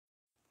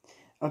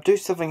I'll do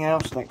something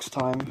else next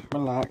time.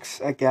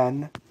 Relax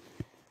again.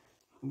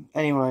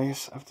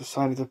 Anyways, I've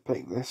decided to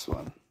pick this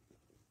one.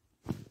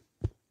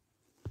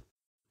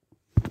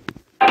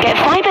 Get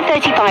 5 for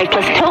 35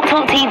 plus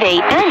TalkTalk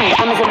TV and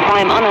Amazon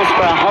Prime on us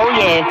for a whole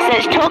year.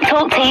 Search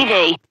TalkTalk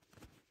TV.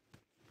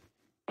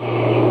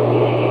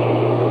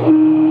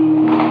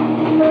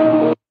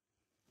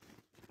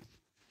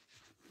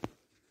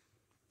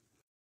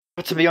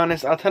 But to be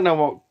honest, I don't know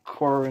what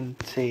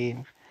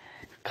quarantine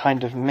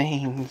kind of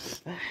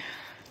means.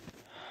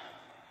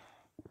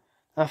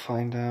 I'll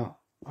find out.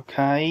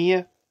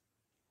 Okay?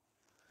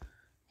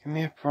 Give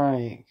me a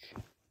break.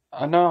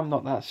 I know I'm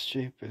not that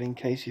stupid, in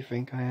case you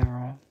think I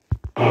am.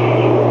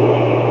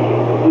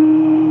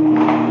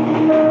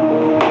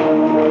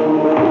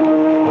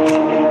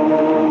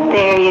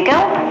 There you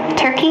go.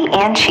 Turkey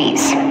and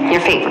cheese. Your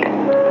favorite.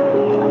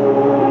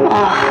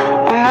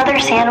 Ugh, another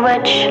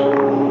sandwich?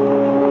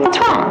 What's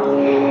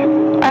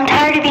wrong? I'm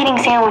tired of eating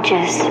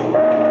sandwiches.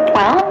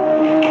 Well,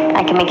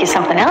 I can make you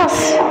something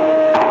else.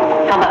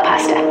 How about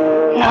pasta?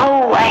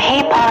 No, I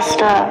hate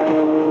pasta.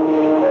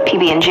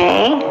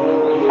 PB&J,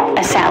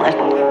 a salad.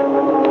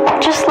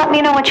 Just let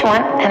me know what you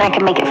want, and I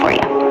can make it for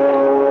you.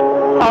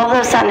 All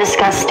those sound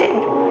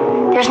disgusting.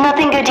 There's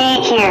nothing good to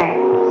eat here.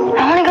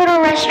 I want to go to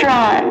a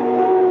restaurant.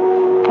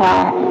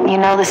 Well, you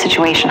know the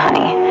situation,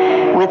 honey.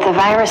 With the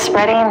virus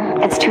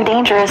spreading, it's too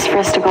dangerous for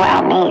us to go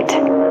out and eat.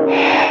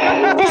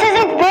 This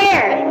isn't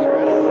fair.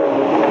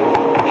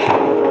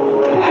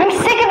 I'm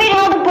sick of eating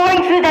all the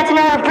boring food that's in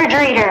our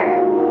refrigerator.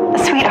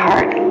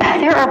 Sweetheart,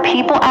 there are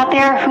people out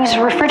there whose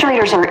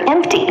refrigerators are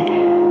empty.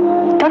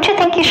 Don't you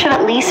think you should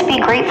at least be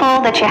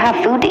grateful that you have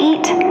food to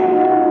eat?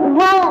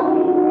 Well,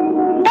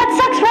 that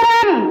sucks for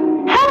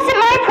them. How is it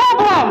my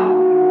problem?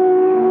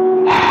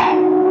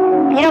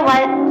 You know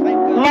what?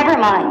 Never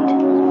mind.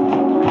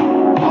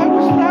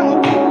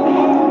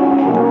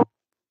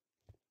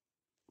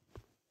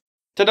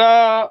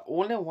 Ta-da!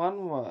 All in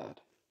one word.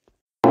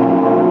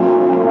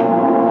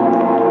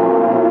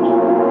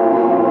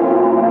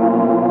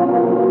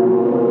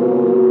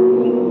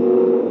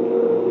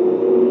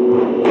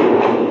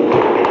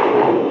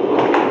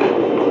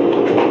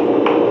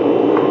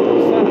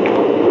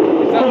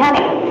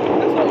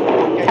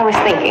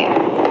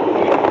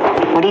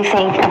 What do you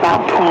think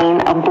about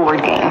playing a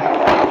board game?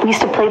 We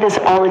used to play this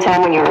all the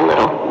time when you were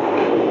little.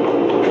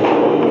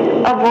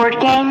 A board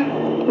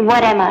game?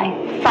 What am I,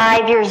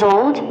 5 years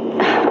old?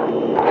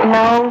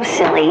 No,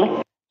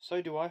 silly.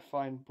 So do I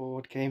find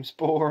board games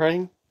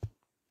boring.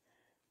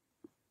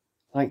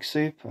 Like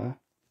super.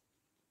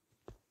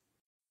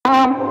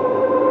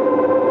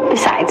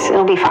 Besides,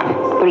 it'll be fun.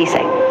 What do you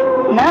say?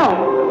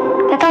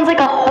 No, that sounds like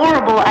a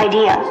horrible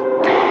idea.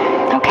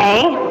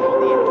 Okay.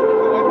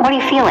 What do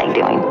you feel like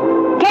doing?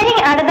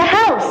 Getting out of the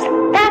house.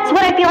 That's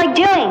what I feel like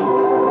doing.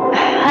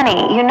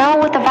 Honey, you know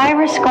with the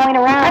virus going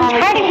around... I'm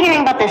tired of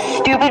hearing about this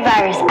stupid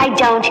virus. I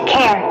don't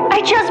care.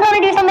 I just want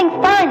to do something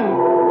fun.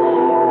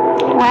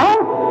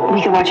 Well,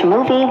 we could watch a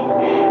movie.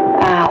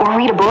 Or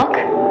read a book.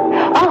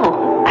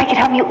 Oh, I could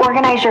help you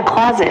organize your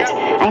closet.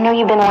 I know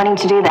you've been wanting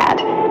to do that.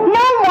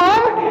 No,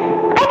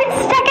 Mom. I've been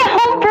stuck at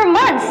home for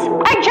months.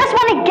 I just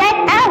want to get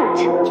out.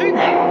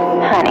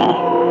 Honey,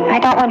 I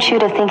don't want you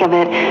to think of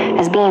it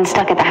as being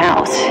stuck at the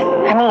house.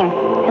 I mean,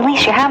 at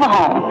least you have a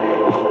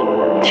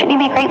home. Shouldn't you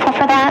be grateful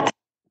for that?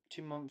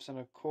 2 months and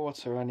a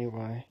quarter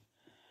anyway.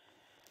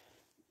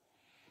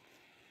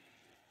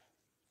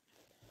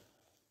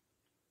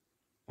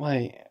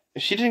 Wait,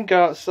 if she didn't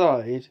go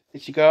outside,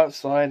 did she go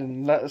outside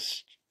and let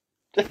us...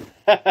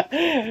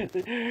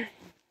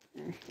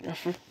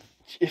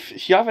 if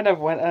she either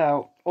never went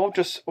out, or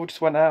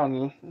just went out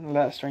and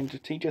let a stranger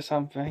teach her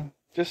something,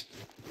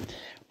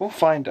 we'll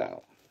find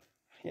out.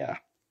 Yeah.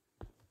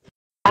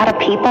 A lot of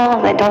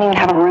people that don't even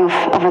have a roof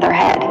over their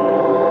head.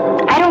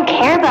 I don't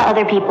care about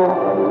other people.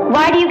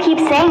 Why do you keep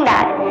saying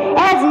that? It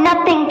has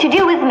nothing to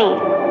do with me.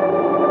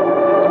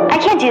 I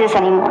can't do this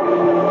anymore.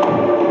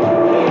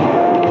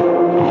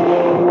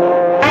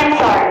 I'm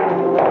sorry,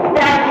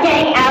 but I'm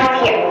getting out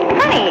of here.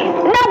 Honey,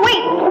 no,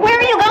 wait, where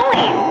are you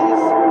going?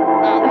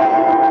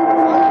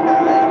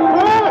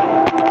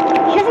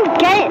 She doesn't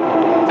get it.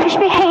 I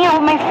should be hanging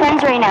out with my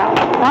friends right now.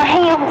 Not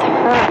hanging out with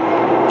her.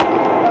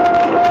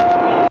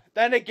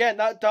 Then again,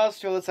 that does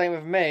feel the same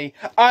with me.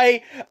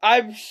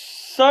 I'm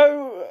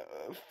so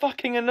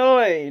fucking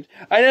annoyed.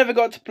 I never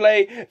got to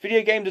play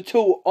video games at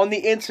all on the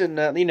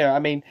internet. You know, I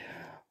mean,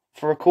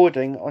 for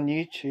recording on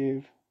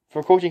YouTube. For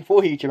recording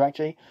for YouTube,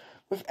 actually.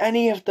 With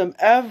any of them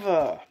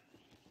ever.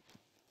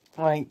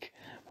 Like,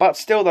 but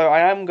still though,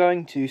 I am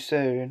going to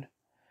soon.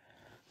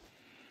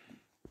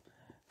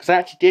 Because I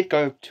actually did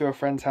go to a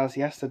friend's house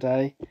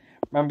yesterday.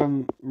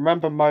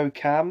 Remember Mo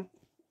Cam?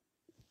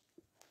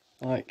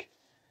 Like...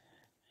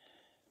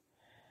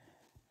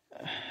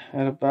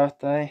 at a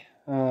birthday.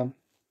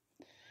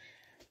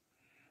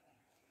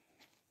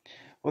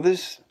 Well,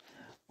 this...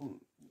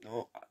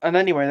 And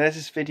anyway, there's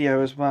this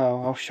video as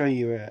well. I'll show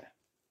you it.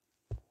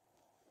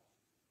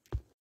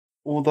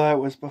 Although it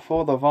was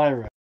before the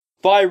virus.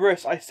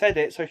 Virus! I said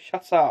it, so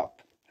shut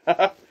up.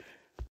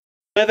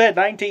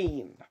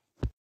 COVID-19.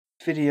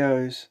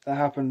 Videos that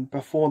happened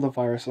before the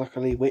virus,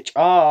 luckily, which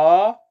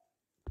are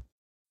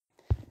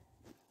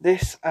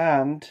this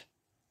and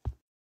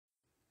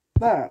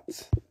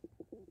that.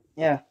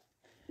 Yeah.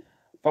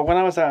 But when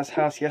I was at his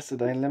house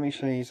yesterday, let me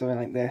show you something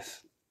like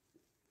this.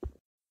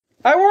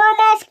 I wore a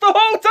mask the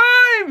whole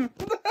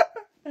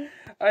time!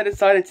 I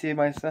decided to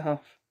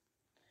myself.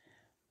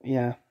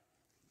 Yeah.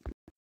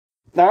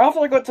 Now, after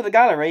I got to the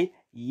gallery,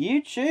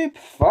 YouTube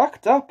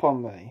fucked up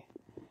on me.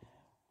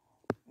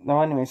 No,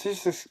 anyways,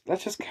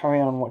 let's just carry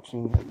on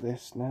watching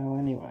this now,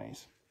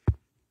 anyways.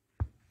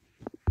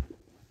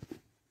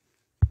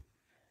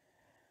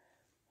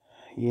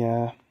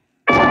 Yeah.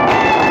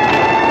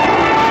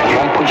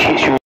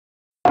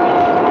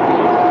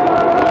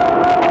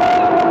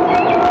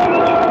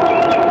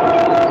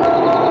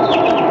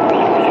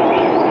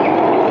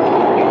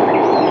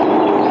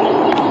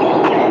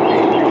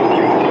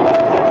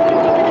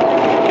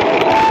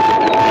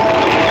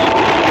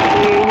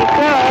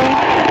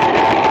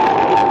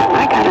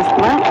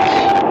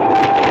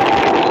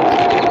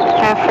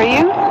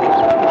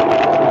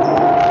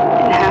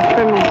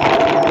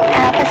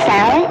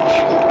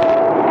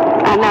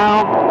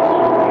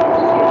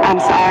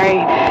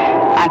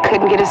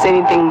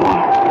 Anything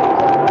more?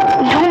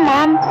 No,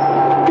 Mom.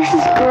 This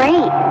is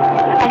great.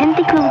 I didn't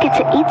think we'll get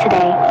to eat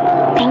today.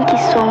 Thank you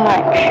so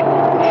much.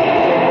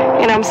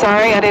 And I'm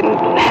sorry I didn't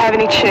have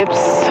any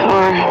chips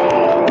or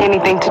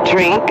anything to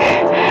drink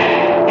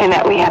and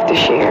that we have to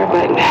share,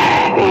 but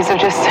these have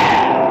just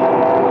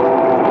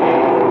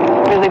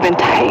really been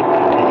tight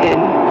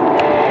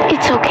and...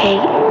 It's okay.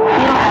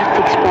 You don't have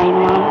to explain,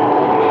 Mom.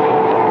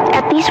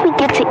 At least we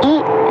get to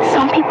eat.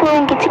 Some people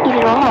don't get to eat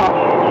at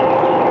all.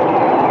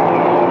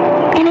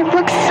 And it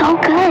looks so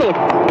good.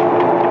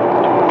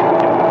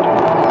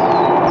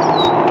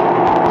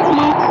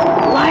 Mom,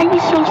 why are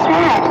you so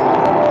sad?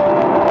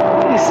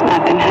 It's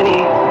nothing,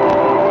 honey.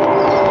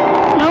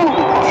 No,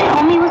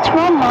 tell me what's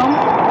wrong, Mom.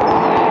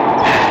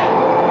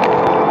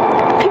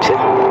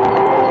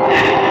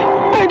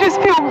 I just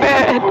feel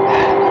bad.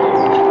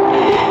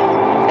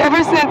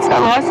 Ever since I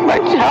lost my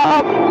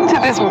job to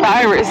this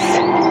virus,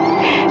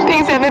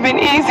 things haven't been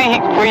easy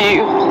for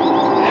you.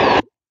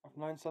 I've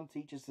known some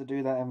teachers to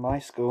do that in my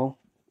school.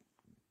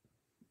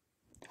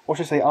 Or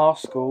should I say our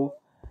school.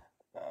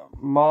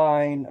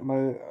 Mine,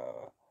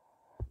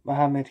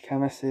 Mohammed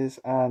Kamis's,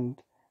 and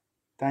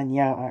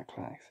Danielle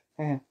Aklax.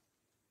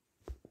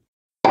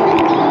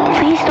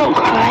 Please don't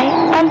cry.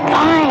 I'm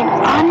fine,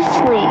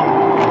 honestly.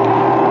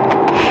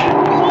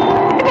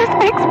 It just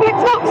makes me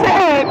so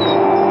sad.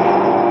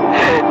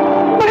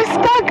 We're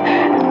stuck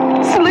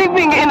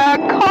sleeping in our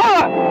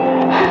car.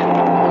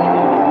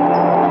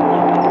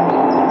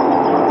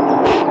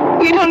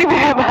 We don't even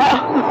have a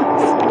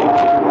house.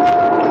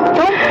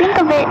 Don't think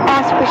of it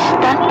as we're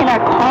stuck in our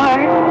car.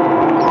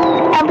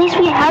 At least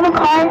we have a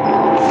car.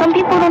 Some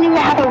people don't even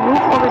have a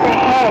roof over their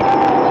head.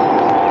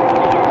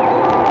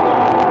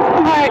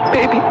 Right,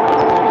 baby.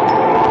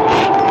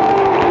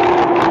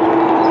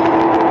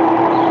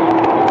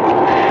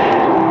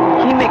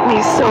 You make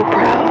me so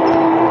proud.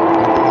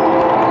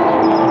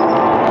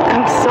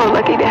 I'm so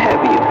lucky to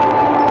have you.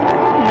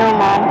 No,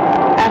 Mom.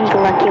 I'm the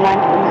lucky one.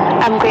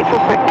 I'm grateful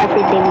for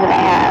everything that I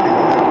have.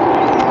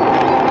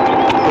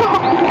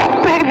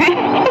 Baby.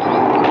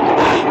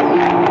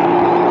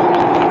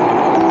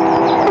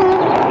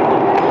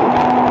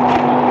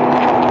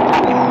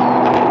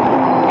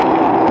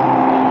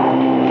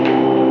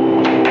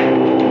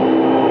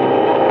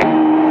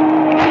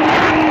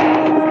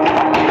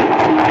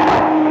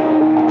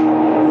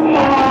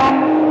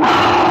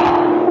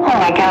 Oh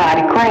my God,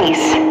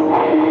 Grace.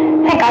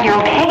 Thank God you're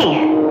okay.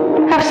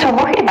 I was so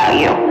worried about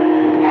you.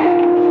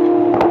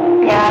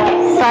 Yeah,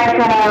 sorry for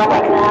running out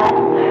like that.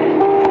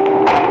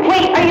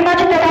 Wait, are you about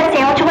to throw that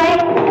sandwich away?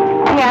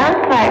 Yeah?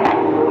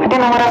 I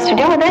didn't know what else to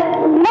do with it.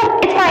 No,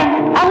 it's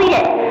fine. I'll eat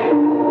it.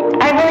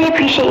 I really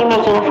appreciate you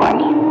making it for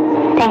me.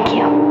 Thank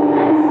you.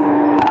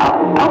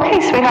 Oh, okay,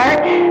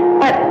 sweetheart.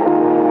 But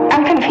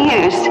I'm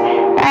confused.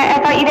 I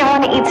thought you didn't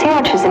want to eat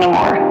sandwiches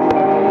anymore.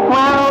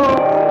 Well,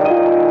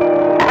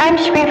 I'm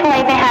just grateful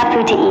I even have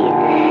food to eat.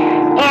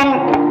 And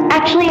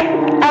actually,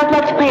 I would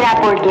love to play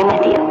that board game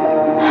with you.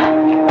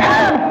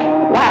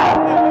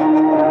 Wow.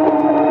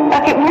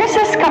 Okay, where's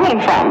this coming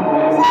from?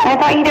 I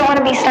thought you didn't want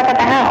to be stuck at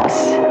the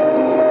house.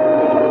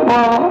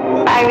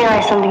 Well, I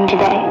realized something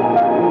today.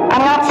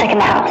 I'm not stuck in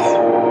the house.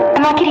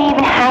 I'm lucky to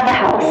even have a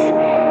house.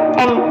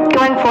 And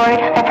going forward,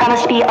 I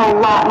promise to be a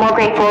lot more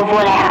grateful of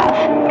what I have.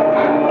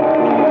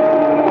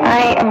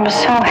 I am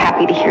so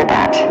happy to hear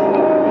that.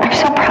 I'm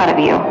so proud of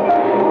you.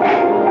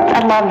 I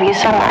love you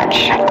so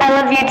much. I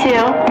love you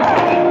too.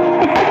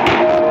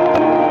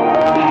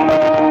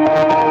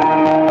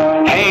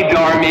 Hey,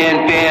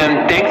 Darman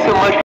fam, thanks so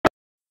much.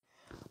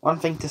 One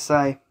thing to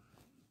say.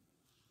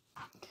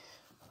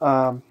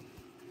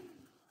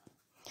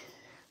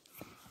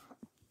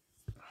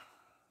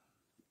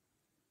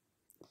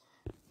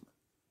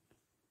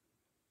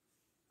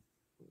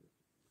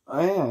 Oh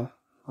yeah,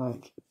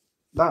 like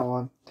that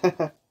one.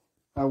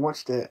 I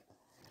watched it.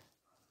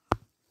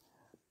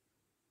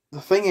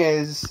 the thing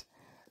is,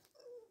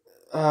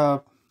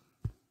 have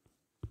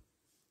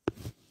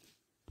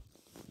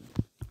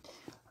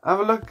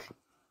a look.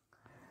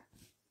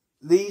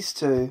 These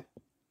two.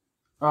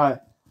 Right.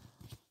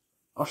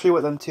 I'll show you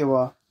what them two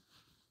are.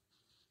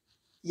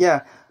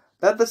 Yeah,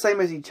 they're the same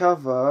as each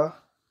other.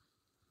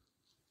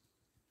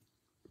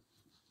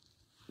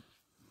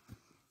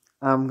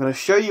 I'm going to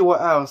show you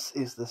what else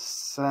is the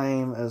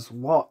same as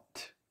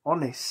what.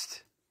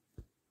 Honest.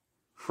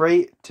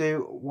 3,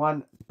 2,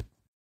 1.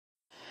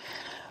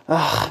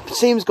 It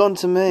seems gone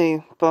to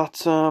me,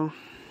 but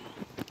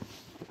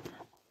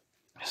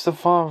it's the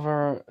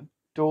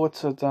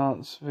father-daughter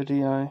dance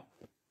video.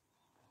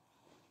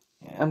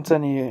 I'm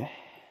telling you,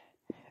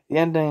 the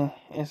ending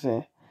is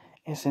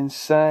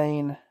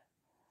insane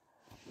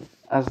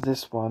as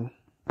this one.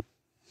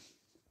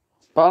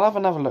 But I'll have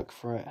another look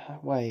for it.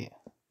 Wait.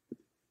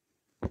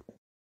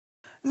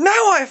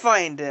 Now I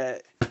find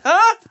it!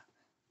 Huh?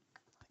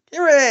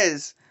 Here it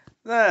is!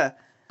 There.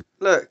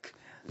 Look.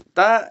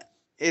 That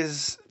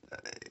is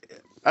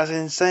as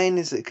insane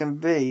as it can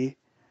be.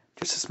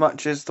 Just as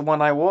much as the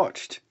one I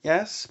watched.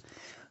 Yes?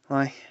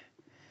 Like...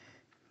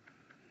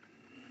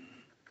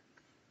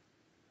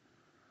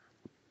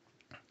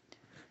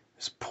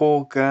 This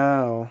poor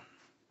girl.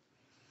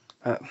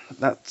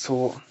 That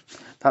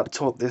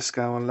taught this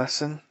girl a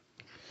lesson.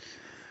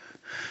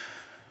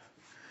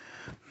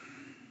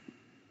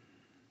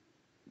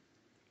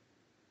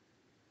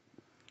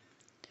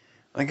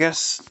 I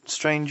guess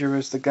stranger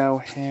is the girl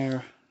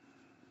here.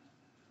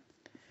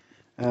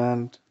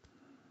 And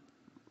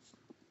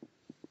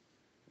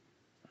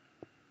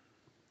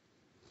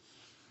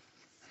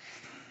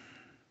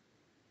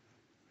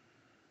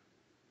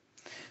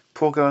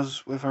poor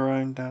girl's with her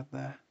own dad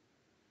there.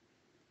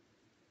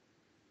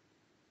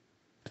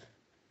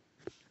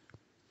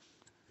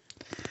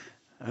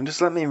 And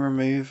just let me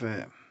remove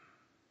it.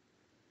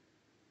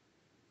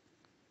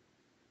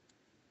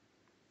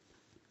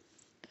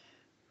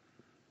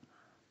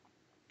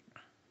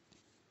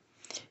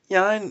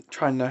 Yeah, I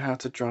try and know how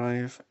to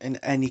drive in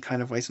any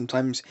kind of way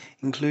sometimes,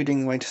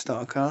 including the way to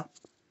start a car.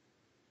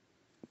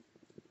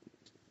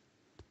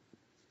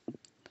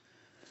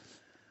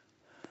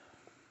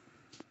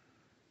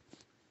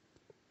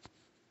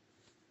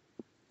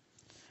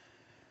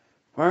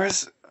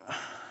 Where's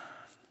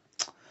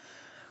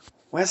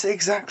it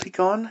exactly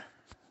gone?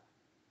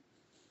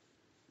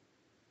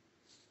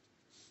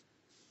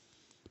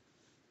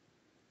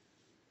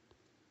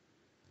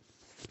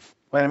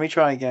 Wait, let me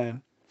try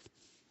again.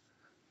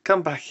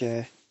 Come back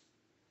here.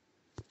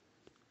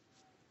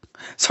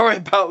 Sorry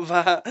about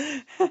that.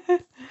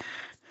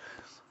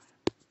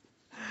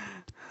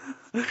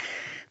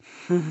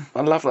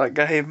 I love that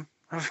game.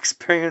 I've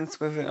experienced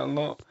with it a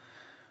lot.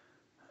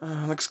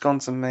 Looks gone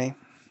to me.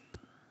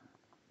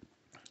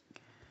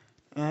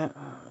 Yeah,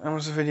 that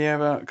was a video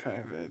about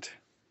COVID.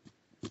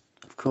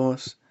 Of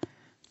course.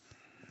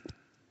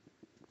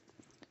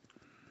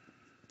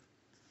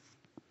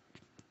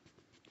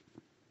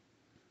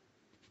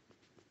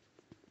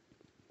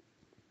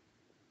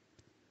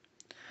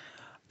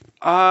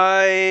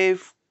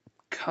 I've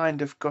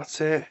kind of got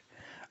it.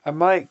 I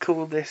might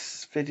call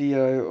this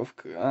video of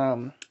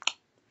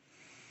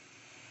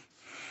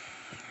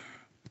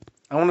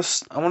I want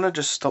to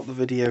just stop the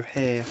video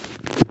here.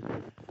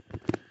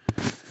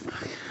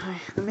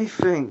 Let me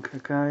think,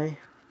 okay?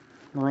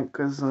 Like,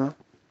 cause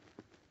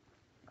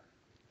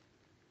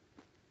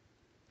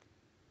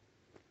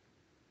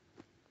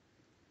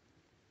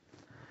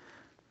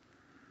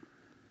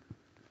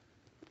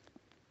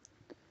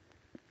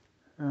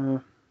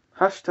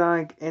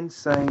hashtag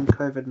insane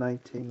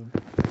COVID-19.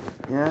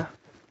 Yeah?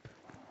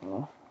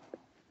 Oh.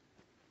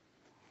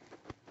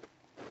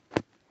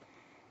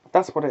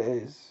 That's what it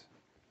is.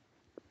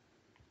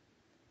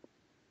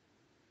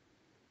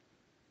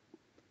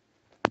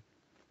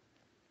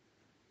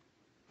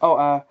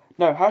 Oh,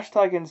 no,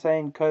 hashtag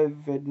insane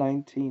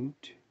COVID-19.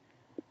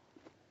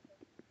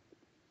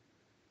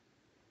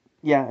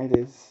 Yeah, it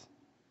is.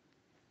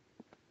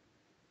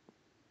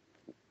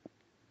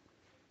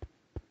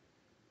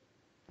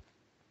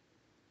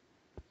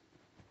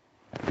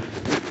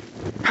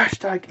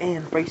 Hashtag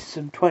end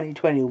racism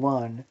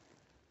 2021.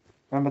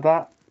 Remember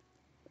that?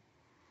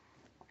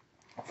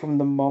 From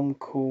the mom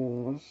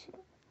calls.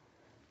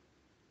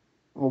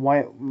 Or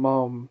white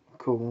mom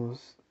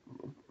calls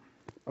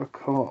a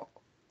cop.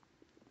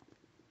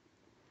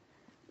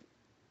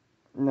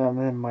 No,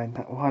 never mind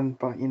that one,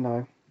 but you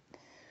know.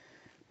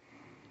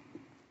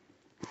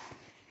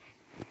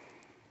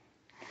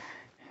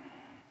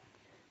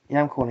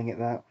 Yeah, I'm calling it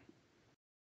that.